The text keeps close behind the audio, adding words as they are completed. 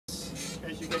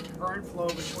you get current flow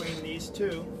between these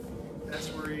two, that's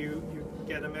where you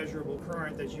get a measurable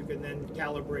current that you can then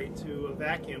calibrate to a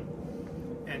vacuum.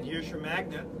 And here's your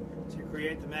magnet to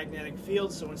create the magnetic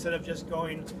field. So instead of just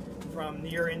going from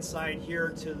near inside here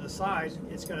to the side,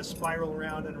 it's going to spiral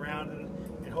around and around and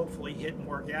hopefully hit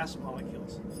more gas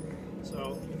molecules.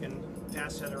 So you can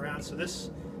pass that around. So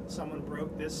this, someone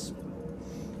broke this,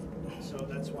 so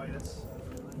that's why that's. So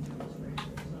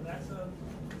that's a.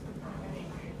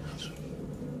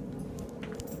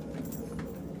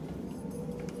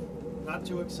 Not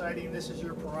too exciting. This is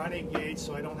your piranha gauge,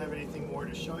 so I don't have anything more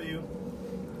to show you,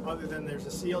 other than there's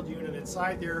a sealed unit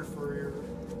inside there for your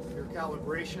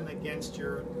calibration against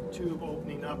your tube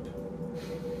opening up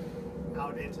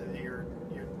out into your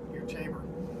chamber.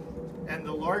 And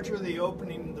the larger the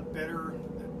opening, the better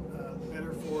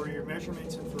for your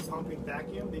measurements and for pumping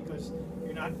vacuum, because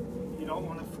you don't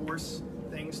want to force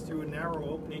things through a narrow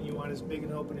opening. You want as big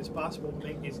an opening as possible to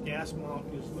make these gas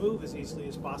molecules move as easily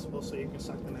as possible so you can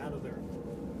suck them out of there.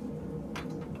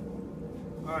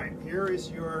 All right, here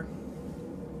is your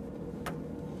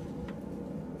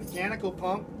mechanical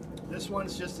pump. This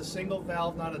one's just a single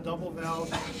valve, not a double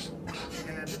valve.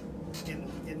 And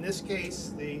in this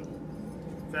case, the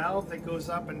valve that goes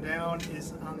up and down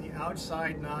is on the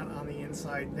outside, not on the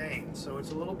inside vane. So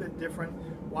it's a little bit different.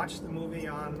 Watch the movie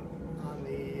on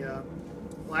the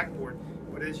blackboard.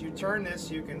 But as you turn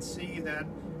this, you can see that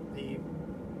the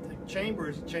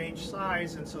chambers change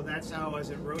size, and so that's how, as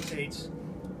it rotates,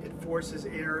 it forces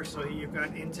air. So you've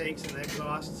got intakes and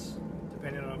exhausts,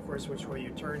 depending on, of course, which way you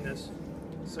turn this.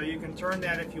 So you can turn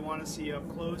that if you want to see up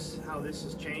close how this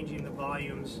is changing the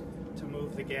volumes to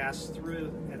move the gas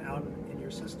through and out in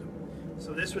your system.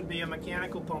 So this would be a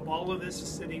mechanical pump. All of this is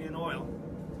sitting in oil.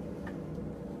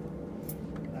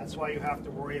 That's why you have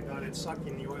to worry about it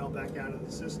sucking the oil back out of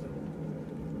the system.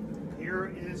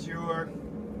 Here is your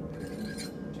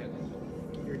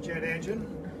jet engine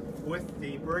with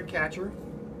the bird catcher.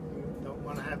 You don't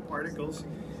want to have particles.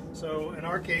 So in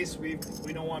our case, we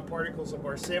don't want particles of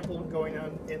our sample going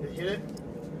on in to hit it.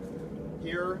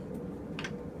 Here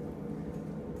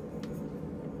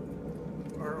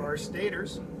are our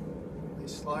stators. They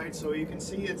slide so you can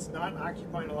see it's not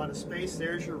occupying a lot of space.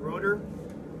 There's your rotor,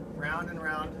 round and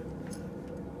round.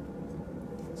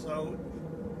 So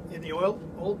in the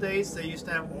old days, they used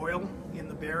to have oil in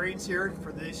the bearings here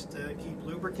for this to keep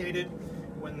lubricated.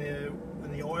 When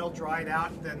the oil dried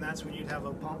out, then that's when you'd have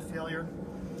a pump failure.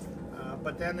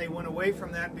 But then they went away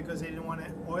from that because they didn't want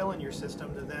oil in your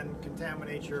system to then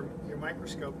contaminate your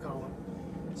microscope column.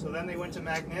 So then they went to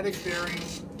magnetic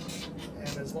bearings,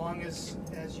 and as long as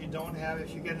you don't have,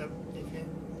 if you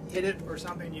hit it or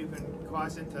something, you can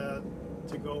cause it to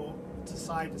go to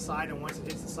side, and once it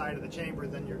hits the side of the chamber,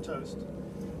 then you're toast.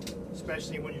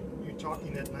 Especially when you're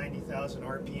talking at 90,000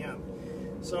 RPM.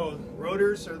 So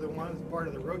rotors are the one part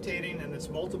of the rotating, and it's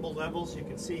multiple levels. You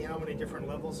can see how many different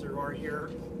levels there are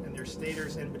here, and there's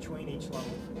stators in between each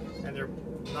level. And they're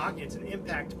knocking. It's an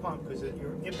impact pump because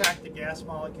you impact the gas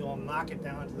molecule and knock it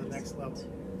down to the next level.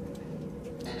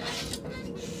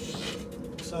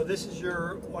 So this is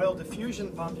your oil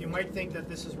diffusion pump. You might think that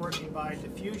this is working by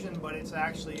diffusion, but it's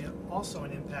actually also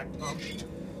an impact pump.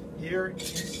 Here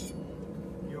is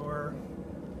your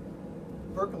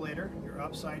percolator, your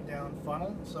upside down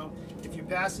funnel. So if you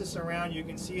pass this around, you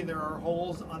can see there are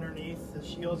holes underneath the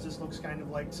shields. This looks kind of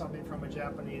like something from a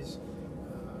Japanese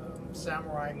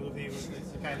samurai movie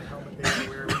with the kind of helmet they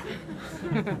wear.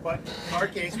 But in our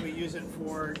case, we use it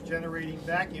for generating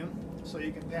vacuum, so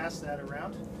you can pass that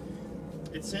around.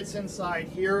 It sits inside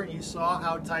here, and you saw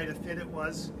how tight a fit it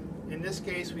was. In this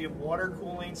case, we have water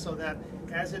cooling so that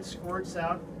as it squirts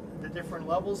out the different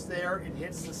levels there, it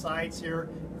hits the sides here.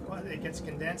 It gets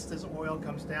condensed as oil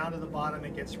comes down to the bottom.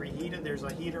 It gets reheated. There's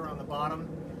a heater on the bottom.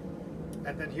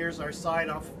 And then here's our side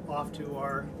off to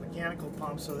our mechanical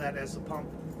pump, so that as the pump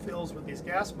fills with these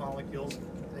gas molecules,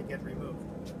 they get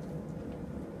removed.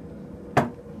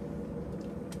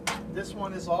 This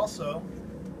one is also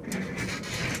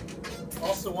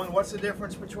one. What's the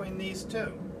difference between these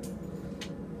two?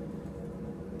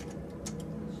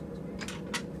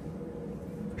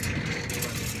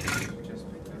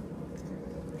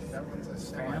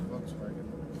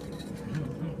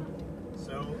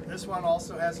 So this one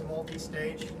also has a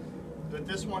multi-stage, but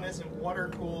this one isn't water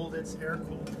cooled, it's air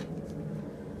cooled.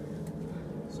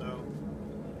 So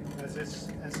as this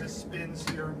spins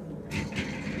here,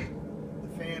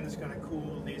 the fan is going to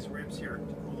cool these ribs here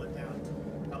to cool it down.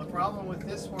 Now the problem with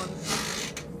this one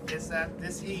is that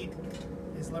this heat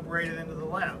is liberated into the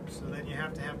lab, so then you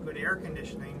have to have good air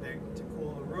conditioning to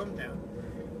cool the room down.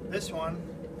 This one,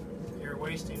 you're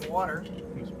wasting water.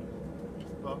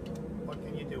 But what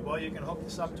can you do? Well, you can hook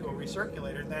this up to a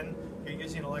recirculator. Then you're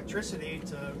using electricity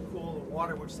to cool the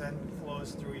water, which then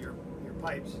flows through your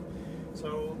pipes.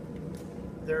 So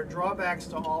there are drawbacks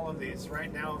to all of these.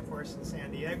 Right now, of course, in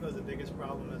San Diego, the biggest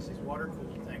problem is these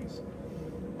water-cooled things.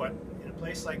 But in a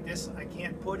place like this, I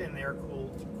can't put an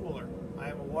air-cooled cooler. I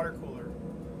have a water cooler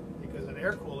because an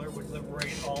air cooler would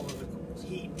liberate all of the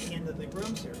heat into the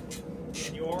rooms here.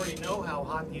 And you already know how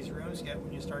hot these rooms get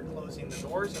when you start closing the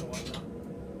doors and whatnot.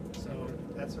 So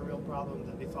that's a real problem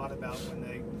to be thought about when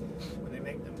they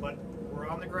make them. But we're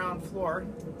on the ground floor,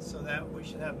 so that we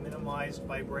should have minimized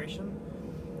vibration.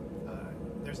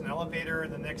 There's an elevator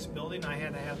in the next building. I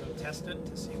had to have them test it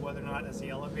to see whether or not, as the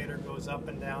elevator goes up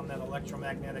and down, that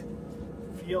electromagnetic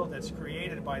field that's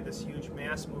created by this huge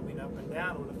mass moving up and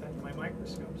down would affect my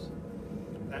microscopes.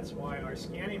 That's why our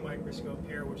scanning microscope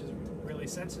here, which is really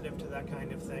sensitive to that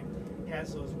kind of thing,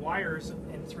 has those wires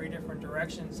in 3 different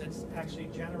directions. It's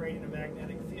actually generating a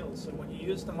magnetic field. So when you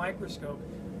use the microscope,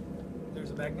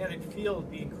 there's a magnetic field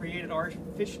being created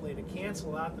artificially to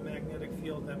cancel out the magnetic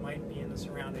field that might be in the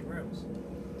surrounding rooms.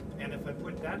 And if I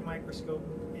put that microscope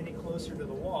any closer to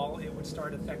the wall, it would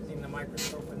start affecting the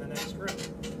microscope in the next room.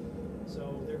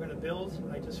 So they're going to build,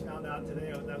 I just found out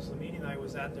today, that was the meeting I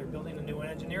was at, they're building a new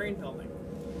engineering building.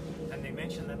 And they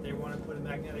mentioned that they want to put a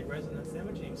magnetic resonance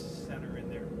imaging center in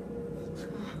there.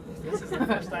 This is the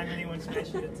first time anyone's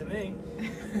mentioned it to me.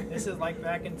 This is like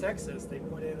back in Texas. They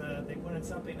put in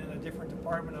something in a different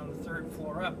department on the 3rd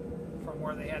floor up from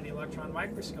where they had the electron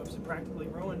microscopes. It practically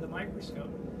ruined the microscope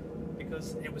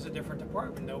because it was a different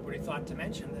department. Nobody thought to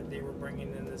mention that they were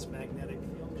bringing in this magnetic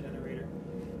field generator.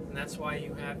 And that's why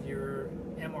you have your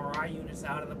MRI units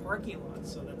out in the parking lot,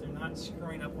 so that they're not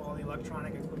screwing up all the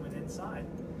electronic equipment inside.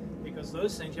 Because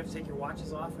those things, you have to take your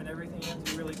watches off and everything. You have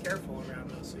to be really careful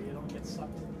around those so you don't get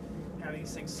sucked, have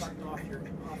these things sucked off your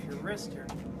wrist here.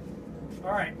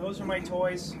 All right, those are my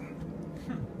toys.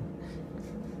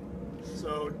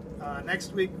 So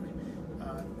next week,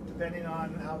 depending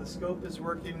on how the scope is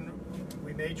working,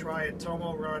 we may try a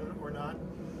Tomo run or not.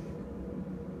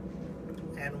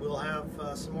 And we'll have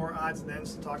some more odds and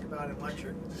ends to talk about in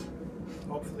lecture.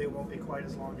 Hopefully it won't be quite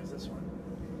as long as this one.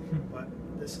 But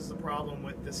this is the problem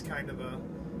with this kind of a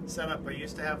setup. I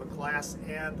used to have a class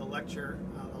and a lecture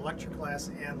class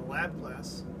and the lab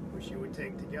class, which you would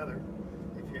take together.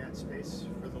 If you had space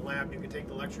for the lab, you could take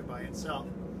the lecture by itself.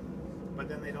 But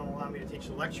then they don't allow me to teach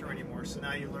the lecture anymore, so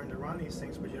now you learn to run these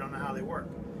things, but you don't know how they work.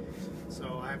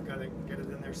 So I've got to get it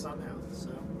in there somehow.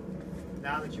 So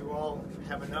now that you all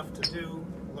have enough to do,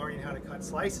 learning how to cut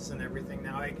slices and everything,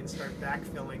 now I can start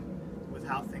backfilling with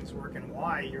how things work and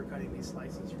why you're cutting these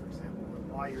slices, for example,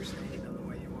 and why you're staining them the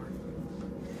way you are.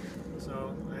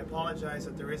 So I apologize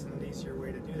that there isn't an easier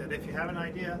way to do that. If you have an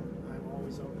idea, I'm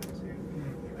always open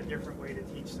to a different way to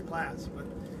teach the class. But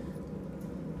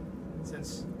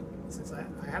since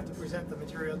I have to present the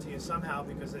material to you somehow,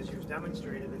 because as you've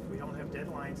demonstrated, if we don't have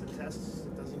deadlines and tests,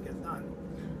 it doesn't get done.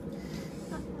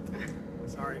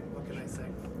 Sorry, what can I say?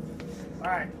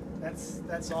 All right,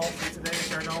 that's all for today. If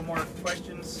there are no more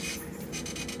questions,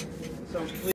 so please.